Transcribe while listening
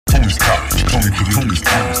Tony's talk. Tony's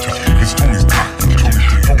talk. It's Tony's talk.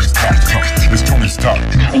 Tony's talk. It's Tony's talk.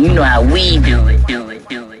 And you know how we do it.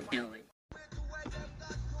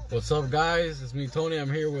 What's up, guys? It's me, Tony. I'm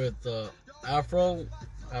here with Afro.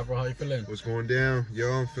 Afro, how you feeling? What's going down? Yo,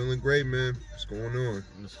 I'm feeling great, man. What's going on?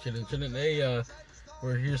 Just chilling. Hey,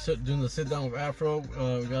 we're here doing the sit down with Afro.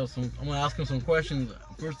 We got some. I'm gonna ask him some questions.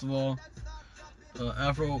 First of all,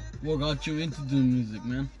 Afro, what got you into doing music,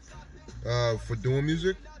 man? For doing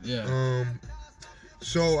music? Yeah.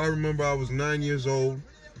 So I remember I was 9 years old,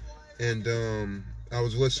 and I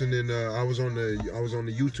was listening. I was on the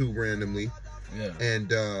YouTube randomly. Yeah. And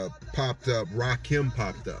popped up. Rakim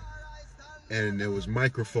popped up, and there was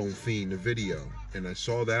Microphone Fiend, the video. And I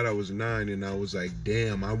saw that. I was 9, and I was like,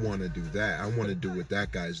 damn, I want to do that. I want to do what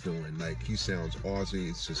that guy's doing. Like, he sounds awesome.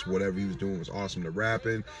 It's just whatever he was doing was awesome. The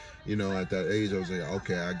rapping, you know, at that age, I was like,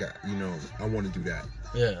 okay, I want to do that.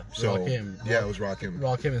 Yeah. So Rakim. yeah, it was Rakim.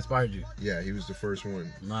 Rakim inspired you. Yeah, he was the first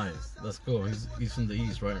one. Nice. That's cool. He's from the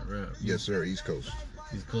East, right? Yes, sir. East Coast.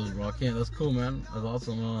 East Coast Rakim. That's cool, man. That's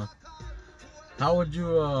awesome. How would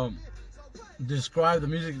you describe the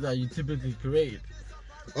music that you typically create?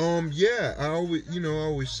 Yeah, I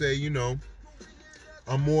always say,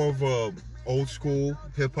 I'm more of a old school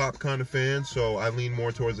hip hop kind of fan, so I lean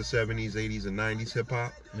more towards the 70s, 80s, and 90s hip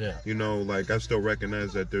hop. Yeah. Like, I still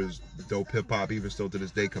recognize that there's dope hip hop even still to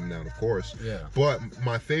this day coming out, of course. Yeah. But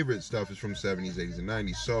my favorite stuff is from 70s, 80s, and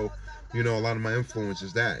 90s. So, a lot of my influence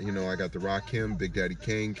is that. I got the Rakim, Big Daddy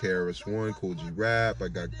Kane, KRS-One, Cool G Rap. I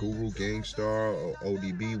got Guru, Gangstar,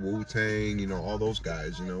 ODB, Wu-Tang, all those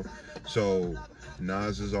guys, So,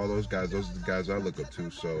 Nas, all those guys. Those are the guys I look up to.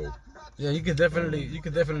 So. Yeah, you could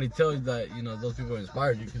definitely tell that those people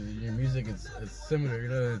inspired you because your music is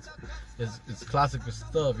similar. It's classic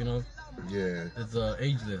stuff. Yeah. It's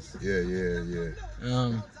ageless.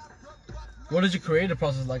 Yeah. What is your creative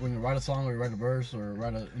process like when you write a song or you write a verse or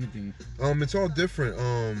write anything? It's all different.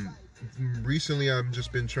 Recently I've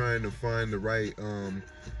just been trying to find the right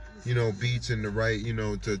beats and the right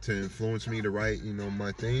to influence me to write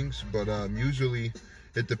my things. But usually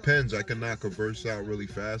it depends. I can knock a verse out really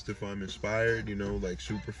fast if I'm inspired, like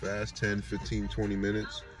super fast, 10, 15, 20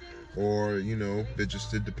 minutes. Or,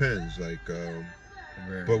 it depends. Like,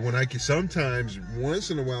 but when sometimes,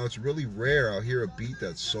 once in a while, it's really rare, I'll hear a beat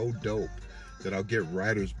that's so dope that I'll get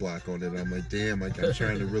writer's block on it. I'm like, damn, I'm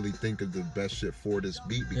trying to really think of the best shit for this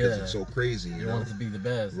beat because it's so crazy, You want it to be the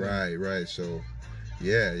best. Right. So,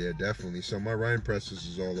 yeah, definitely. So my rhyme process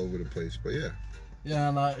is all over the place, but yeah. Yeah,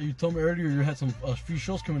 and you told me earlier you had a few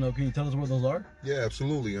shows coming up. Can you tell us what those are? Yeah,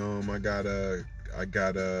 absolutely. I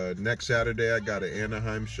got next Saturday I got an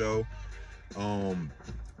Anaheim show.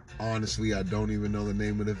 Honestly, I don't even know the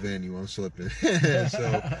name of the venue. I'm slipping.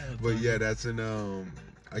 But yeah, that's in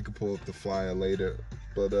I could pull up the flyer later.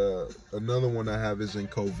 But another one I have is in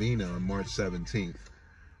Covina on March 17th.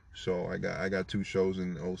 So I got 2 shows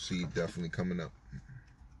in OC definitely coming up.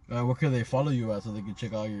 Where can they follow you at so they can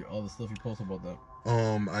check out all the stuff you post about that?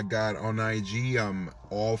 I got on IG,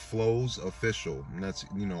 All Flows Official, and that's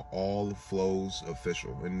All Flows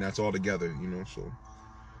Official, and that's all together, so.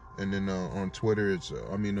 And then on Twitter, it's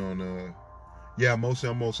I'm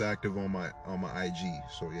most active on my IG,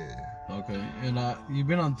 so yeah. Okay, and you've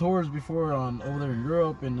been on tours before over there in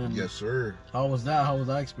Europe, and then yes, sir. How was that? How was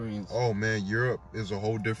that experience? Oh man, Europe is a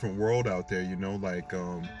whole different world out there,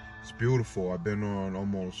 it's beautiful. I've been on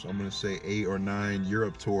almost, I'm gonna say 8 or 9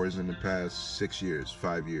 Europe tours in the past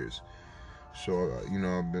 5 years. So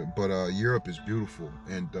Europe is beautiful,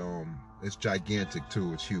 and it's gigantic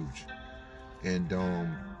too. It's huge, and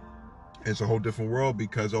it's a whole different world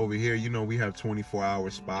because over here, we have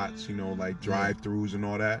 24-hour spots, like drive-throughs and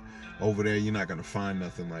all that. Over there, you're not gonna find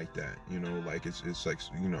nothing like that, like it's like,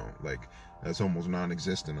 like that's almost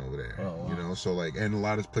non-existent over there. Oh, wow. So like, and a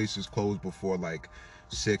lot of places close before like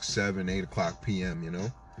 6, 7, 8 o'clock p.m.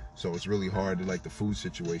 So it's really hard to, like, the food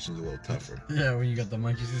situation's a little tougher. Yeah, when you got the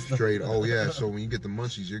munchies and stuff. Straight, oh yeah, so when you get the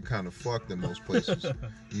munchies, you're kind of fucked in most places.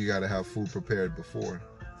 You gotta have food prepared before.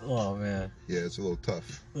 Oh man. Yeah, it's a little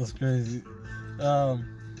tough. That's crazy. Let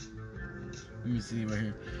me see right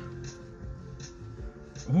here.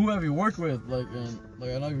 Who have you worked with? Like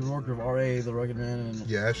I know you worked with R.A., the Rugged Man. And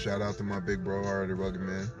yeah, shout out to my big bro, R.A., the Rugged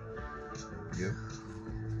Man. Yeah.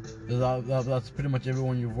 That's pretty much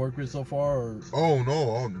everyone you've worked with so far, or? Oh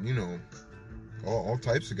no, all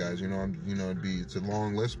types of guys. It's a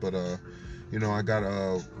long list, but I got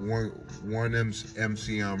one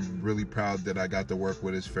MC I'm really proud that I got to work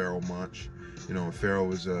with is Pharoah Monch. Pharoah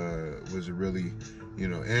was a really you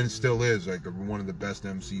know, and still is like one of the best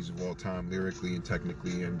MCs of all time, lyrically and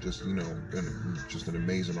technically, and just, you know, just an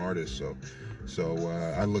amazing artist. So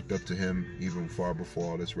I looked up to him even far before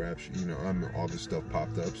all this rap, all this stuff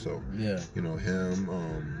popped up. So Yeah. you know him.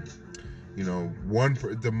 You know,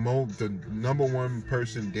 the number one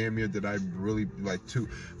person damn near that I really like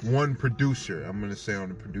one producer, I'm gonna say on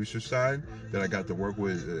the producer side that I got to work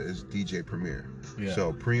with is DJ Premier. Yeah.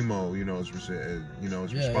 So Primo, you know, is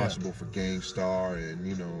responsible for Gangstar and,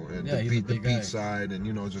 you know, and the beat side, and,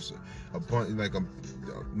 you know, just a bunch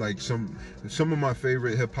like some of my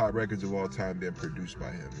favorite hip hop records of all time been produced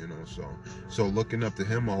by him, you know. So looking up to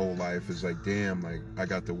him my whole life is like, damn, like I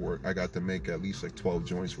got to make at least like 12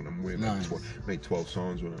 joints with him. Nice. Make 12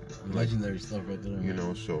 songs with him. Legendary stuff right there. You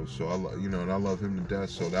know, so I you know, and I love him to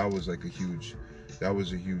death. So that was a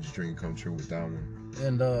huge dream come true with that one.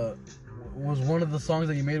 And was one of the songs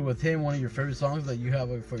that you made with him one of your favorite songs that you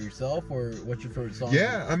have for yourself, or what's your favorite song?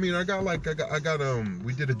 Yeah, I mean, I got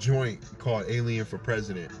we did a joint called Alien for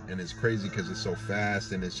President, and it's crazy because it's so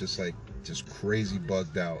fast and it's just crazy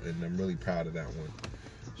bugged out, and I'm really proud of that one.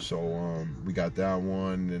 So we got that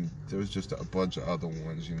one, and there was just a bunch of other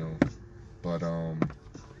ones, you know. But I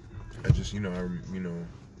just,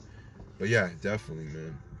 but yeah, definitely,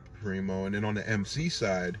 man, Primo. And then on the MC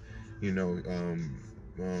side, you know,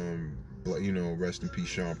 rest in peace,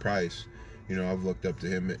 Sean Price. You know, I've looked up to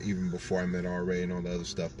him even before I met RA, and all the other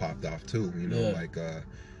stuff popped off too. You know,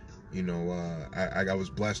 I was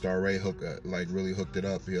blessed. RA really hooked it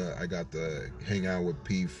up. Yeah, I got to hang out with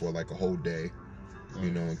P for like a whole day, you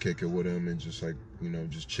know, and kick it with him, and just like, you know,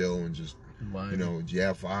 just chill and just. Vibe. You know,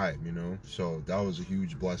 vibe, you know. So that was a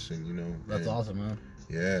huge blessing, you know. That's awesome, man.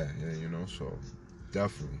 Yeah, you know. So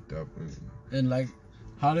definitely. And like,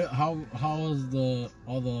 how was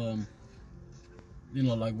all the you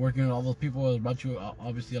know, like working with all those people brought you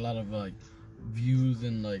obviously a lot of like views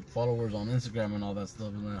and like followers on Instagram and all that stuff.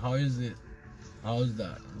 And like, how is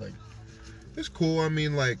that? Like, it's cool. I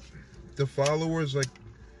mean, like the followers, like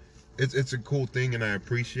it's a cool thing, and I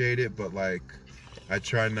appreciate it, but like, I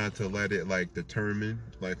try not to let it like determine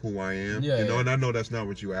like who I am, you know. And I know that's not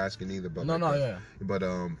what you're asking either, but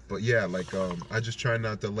but yeah, like I just try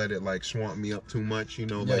not to let it like swamp me up too much, you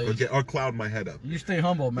know, or cloud my head up. You stay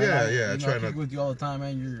humble, man. I try not with you all the time,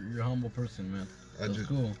 man. You're a humble person, man.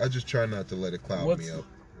 I just try not to let it cloud me up.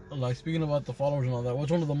 Like, speaking about the followers and all that, what's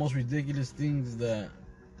one of the most ridiculous things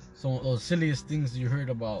those silliest things you heard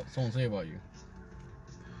about someone say about you?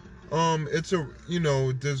 It's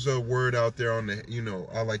there's a word out there on the, you know,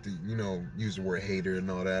 I like to, you know, use the word hater and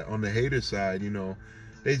all that. On the hater side, you know,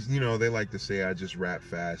 they like to say I just rap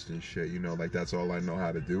fast and shit, you know, like that's all I know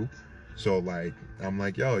how to do. So like, I'm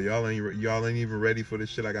like, yo, y'all ain't even ready for this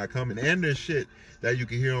shit I got coming. And there's shit that you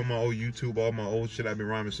can hear on my old YouTube, all my old shit I've been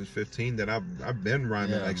rhyming since 15 that I've been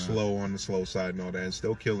rhyming slow on the slow side and all that, and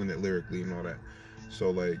still killing it lyrically and all that. So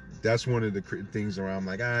like, that's one of the things where I'm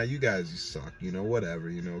like, you guys suck, you know, whatever,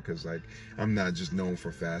 you know, because like, I'm not just known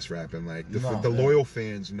for fast rapping. Like the loyal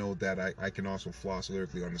fans know that I can also floss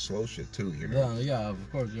lyrically on the slow shit too, you know. Yeah, of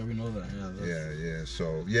course, we know that. Yeah.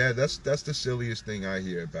 So yeah, that's the silliest thing I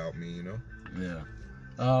hear about me, you know. Yeah.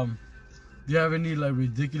 Do you have any like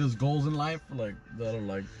ridiculous goals in life, like that are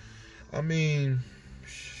like? I mean,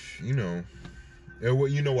 you know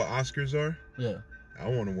what Oscars are? Yeah. I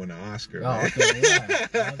want to win an Oscar. Oh, okay, yeah.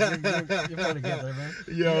 You're gonna get there, man.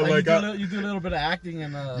 Yeah, like you do a little bit of acting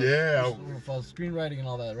and screenwriting and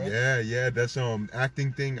all that, right? Yeah. That's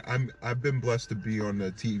acting thing. I've been blessed to be on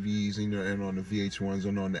the TVs, you know, and on the VH1s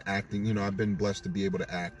and on the acting. You know, I've been blessed to be able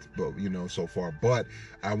to act, but you know, so far. But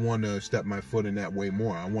I want to step my foot in that way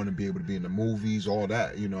more. I want to be able to be in the movies, all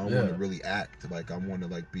that. You know, I want to really act. Like I want to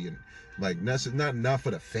like be in. Like, not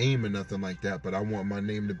for the fame or nothing like that, but I want my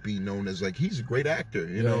name to be known as like, he's a great actor,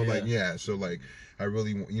 you know, like, so like, I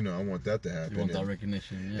really, you know, I want that to happen. You want that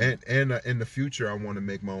recognition, And in the future, I want to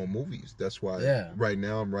make my own movies. That's why right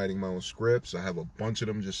now I'm writing my own scripts. I have a bunch of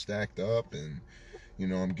them just stacked up, and, you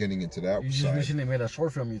know, I'm getting into that. You just recently made a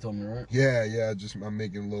short film, you told me, right? Yeah, I'm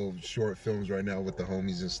making little short films right now with the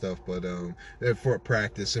homies and stuff, but for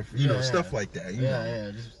practice and, you know, stuff like that,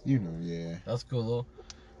 you know. That's cool, though.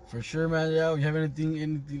 For sure, man. Yeah, you have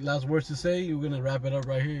anything last words to say? We're gonna wrap it up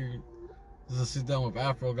right here. This is a sit down with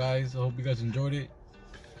Afro, guys. I hope you guys enjoyed it.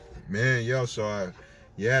 Man, so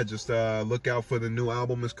just look out for the new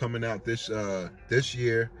album is coming out this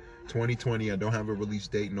year, 2020. I don't have a release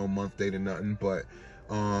date, no month date or nothing, but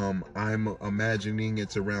I'm imagining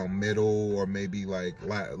it's around middle or maybe like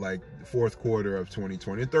fourth quarter of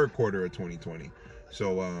 2020, third quarter of 2020.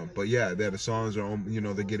 So, but yeah, the songs are, you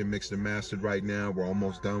know, they're getting mixed and mastered right now. We're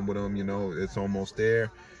almost done with them, you know, it's almost there.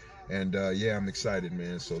 And yeah, I'm excited,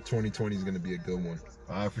 man. So 2020 is gonna be a good one.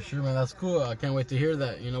 All right, for sure, man. That's cool. I can't wait to hear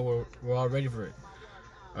that. You know, we're all ready for it.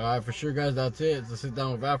 All right, for sure, guys. That's it. It's a sit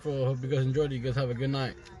down with Afro. Hope you guys enjoyed it. You guys have a good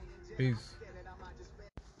night. Peace.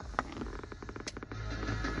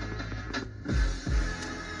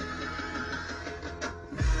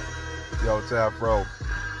 Yo, it's Afro.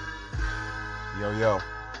 Yo.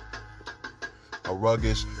 A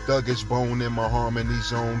ruggish, thuggish bone in my harmony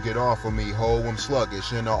zone. Get off of me, ho, I'm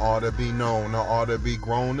sluggish. And I ought to be known, I ought to be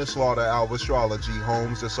grown to slaughter our astrology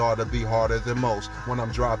homes. This ought to be harder than most when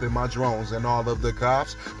I'm dropping my drones. And all of the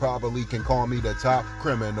cops probably can call me the top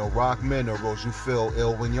criminal. Rock minerals, you feel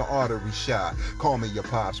ill when your artery shot. Call me your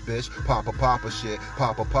pops, bitch. Papa shit,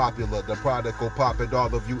 Papa popular. The prodigal pop it,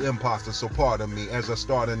 all of you imposters. So pardon me as I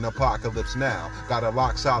start an apocalypse now. Got a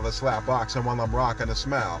lock solid slap boxing while I'm rocking a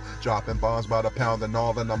smile. Dropping bombs by the pound and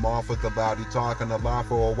all, and I'm off with the loudy talking a lot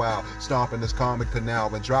for a while. Stomping this comic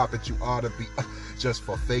canal and drop it, you ought to be just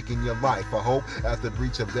for faking your life. I hope at the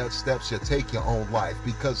breach of death steps you take your own life,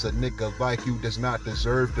 because a nigga like you does not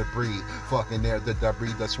deserve to breathe. Fucking air that I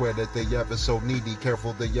breathe, I swear that they ever so needy.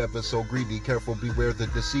 Careful, they ever so greedy. Careful, beware the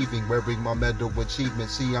deceiving. Wearing my medal achievement,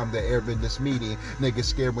 see I'm the air in this meeting. Niggas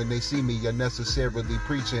scared when they see me unnecessarily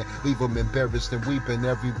preaching. Leave them embarrassed and weeping.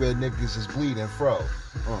 Everywhere niggas is bleeding, fro.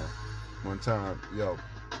 One time, yo,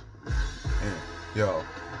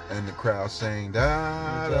 and the crowd saying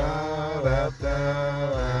da da da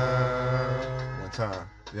da. One time,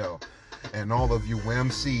 yo. And all of you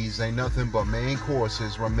MCs ain't nothing but main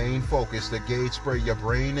courses. Remain focused, the gauge spray your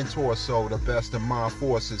brain and torso. The best of my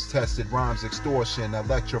forces, tested rhymes extortion.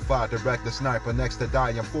 Electrified, direct the sniper next to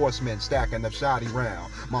die enforcement. Stacking up shoddy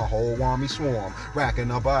round, my whole army swarm.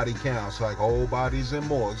 Racking up body counts like old bodies in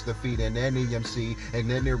morgues. Defeating any MC,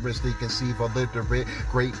 ignorantly conceive illiterate.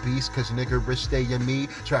 Great beast, cause niggerish stay in me.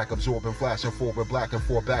 Track absorbing, flashing forward, black and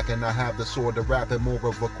forth back. And I have the sword to rap it, more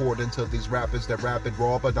of according to these rappers that rap it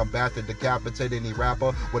raw. But I'm back to decapitate any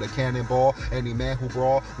rapper with a cannonball. Any man who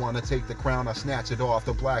brawl, wanna take the crown, I snatch it off.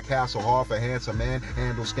 The Black Hasselhoff, a handsome man,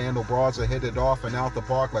 handle scandal bras, I hit it off and out the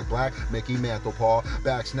park like Black Mickey Mantlepaw.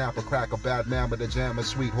 Back snapper, crack a bad man with a jam of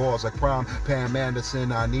sweet whores like Prime Pam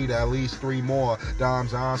Anderson. I need at least 3 more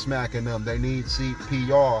dimes, I'm smacking them. They need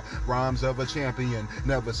CPR, rhymes of a champion.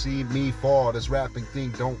 Never see me fall. This rapping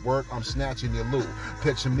thing don't work, I'm snatching your loot.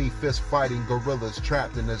 Picture me fist fighting gorillas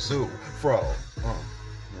trapped in a zoo. Fro,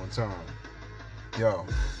 one time, yo,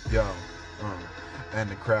 and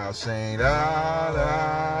the crowd saying da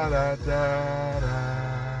da da da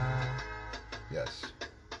da. Yes.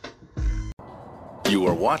 You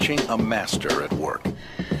are watching a master at work. Da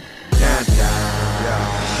da,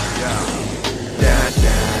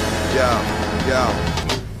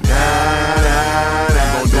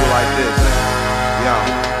 Gonna do it like this, yo.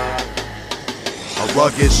 A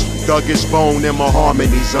ruggish, thuggish bone in my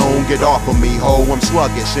harmony zone. Get off of me, ho, I'm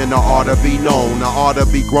sluggish and I ought to be known. I ought to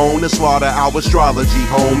be grown to slaughter our astrology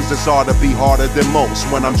homes. This ought to be harder than most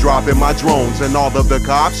when I'm dropping my drones. And all of the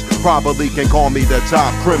cops probably can call me the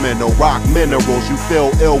top criminal. Rock minerals, you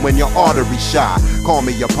feel ill when your artery shot. Call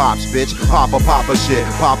me your pops, bitch. Papa shit,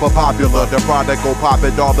 Papa popular. The prodigal pop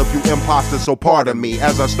it, all of you imposters, so pardon me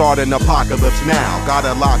as I start an apocalypse now. Got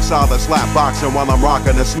a lock solid slap boxing while I'm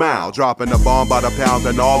rocking a smile. Dropping a bomb by the pound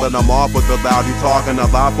and all, and I'm off with the loud. You talking a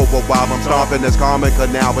lot for a while. I'm stomping this comic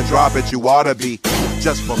canal and drop it. You ought to be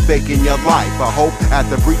just for faking your life. I hope at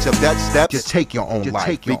the breach of that step, you take your own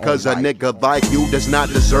life. Because a nigga like you does not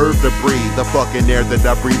deserve to breathe the fucking air that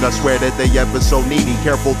I breathe. I swear that they ever so needy.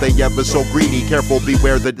 Careful, they ever so greedy. Careful,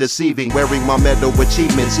 beware the deceiving. Wearing my medal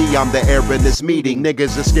achievement. See, I'm the air in this meeting.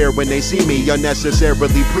 Niggas are scared when they see me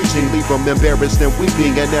unnecessarily preaching. Leave them embarrassed and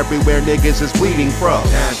weeping. And everywhere niggas is bleeding from.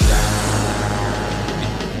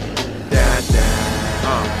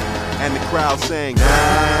 And the crowd saying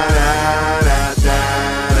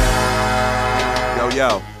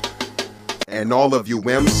yo. And all of you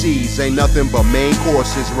MCs ain't nothing but main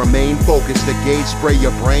courses. Remain focused, the gauge spray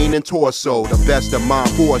your brain and torso. The best of my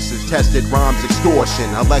forces, tested rhymes extortion.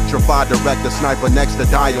 Electrified, direct the sniper next to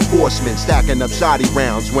die enforcement. Stacking up shoddy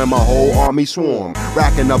rounds when my whole army swarm.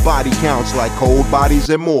 Racking up body counts like cold bodies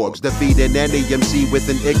in morgues. Defeating any MC with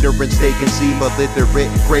an ignorance they conceive.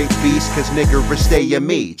 Illiterate, great beast, cause niggerish stay in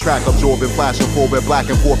me. Track absorbing, flashing forward, black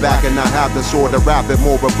and forth back. And I have the sword to rap it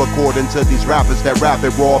more of according to these rappers that rap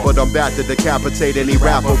it raw. But I'm back to the decapitate any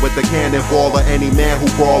rapper with the cannonball, or any man who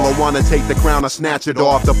brawl or wanna take the crown, I snatch it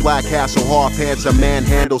off. The Black Castle hard pants, a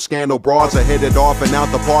manhandle, scandal broads, I hit it off and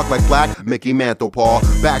out the park like Black Mickey Mantle paw.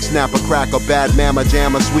 Back snapper, cracker, bad mamma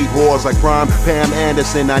jammer, sweet whores like Prime Pam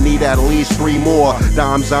Anderson. I need at least 3 more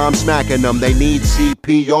dimes, I'm smacking them, they need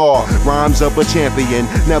CPR. Rhymes of a champion,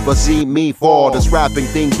 never see me fall. This rapping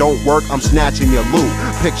thing don't work, I'm snatching your loot.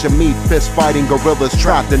 Picture me fist fighting gorillas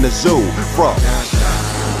trapped in the zoo. Bro.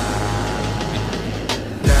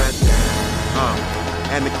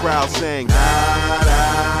 And the crowd sang.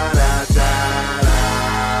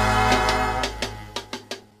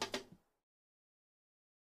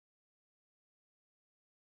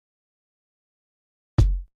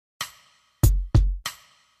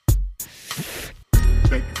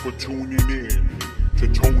 Thank you for tuning in to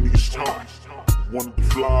Tony's Talk, one of the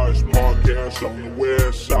flyest podcasts on the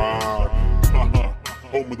west side.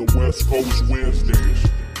 Home of the West Coast Wednesdays.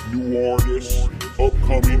 New artists,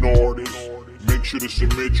 upcoming artists. Make sure to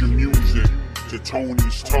submit your music to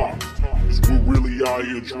Tony's Talk, because we're really out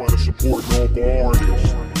here trying to support local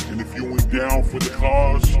artists. And if you ain't down for the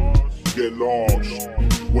cause, get lost.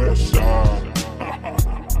 West side.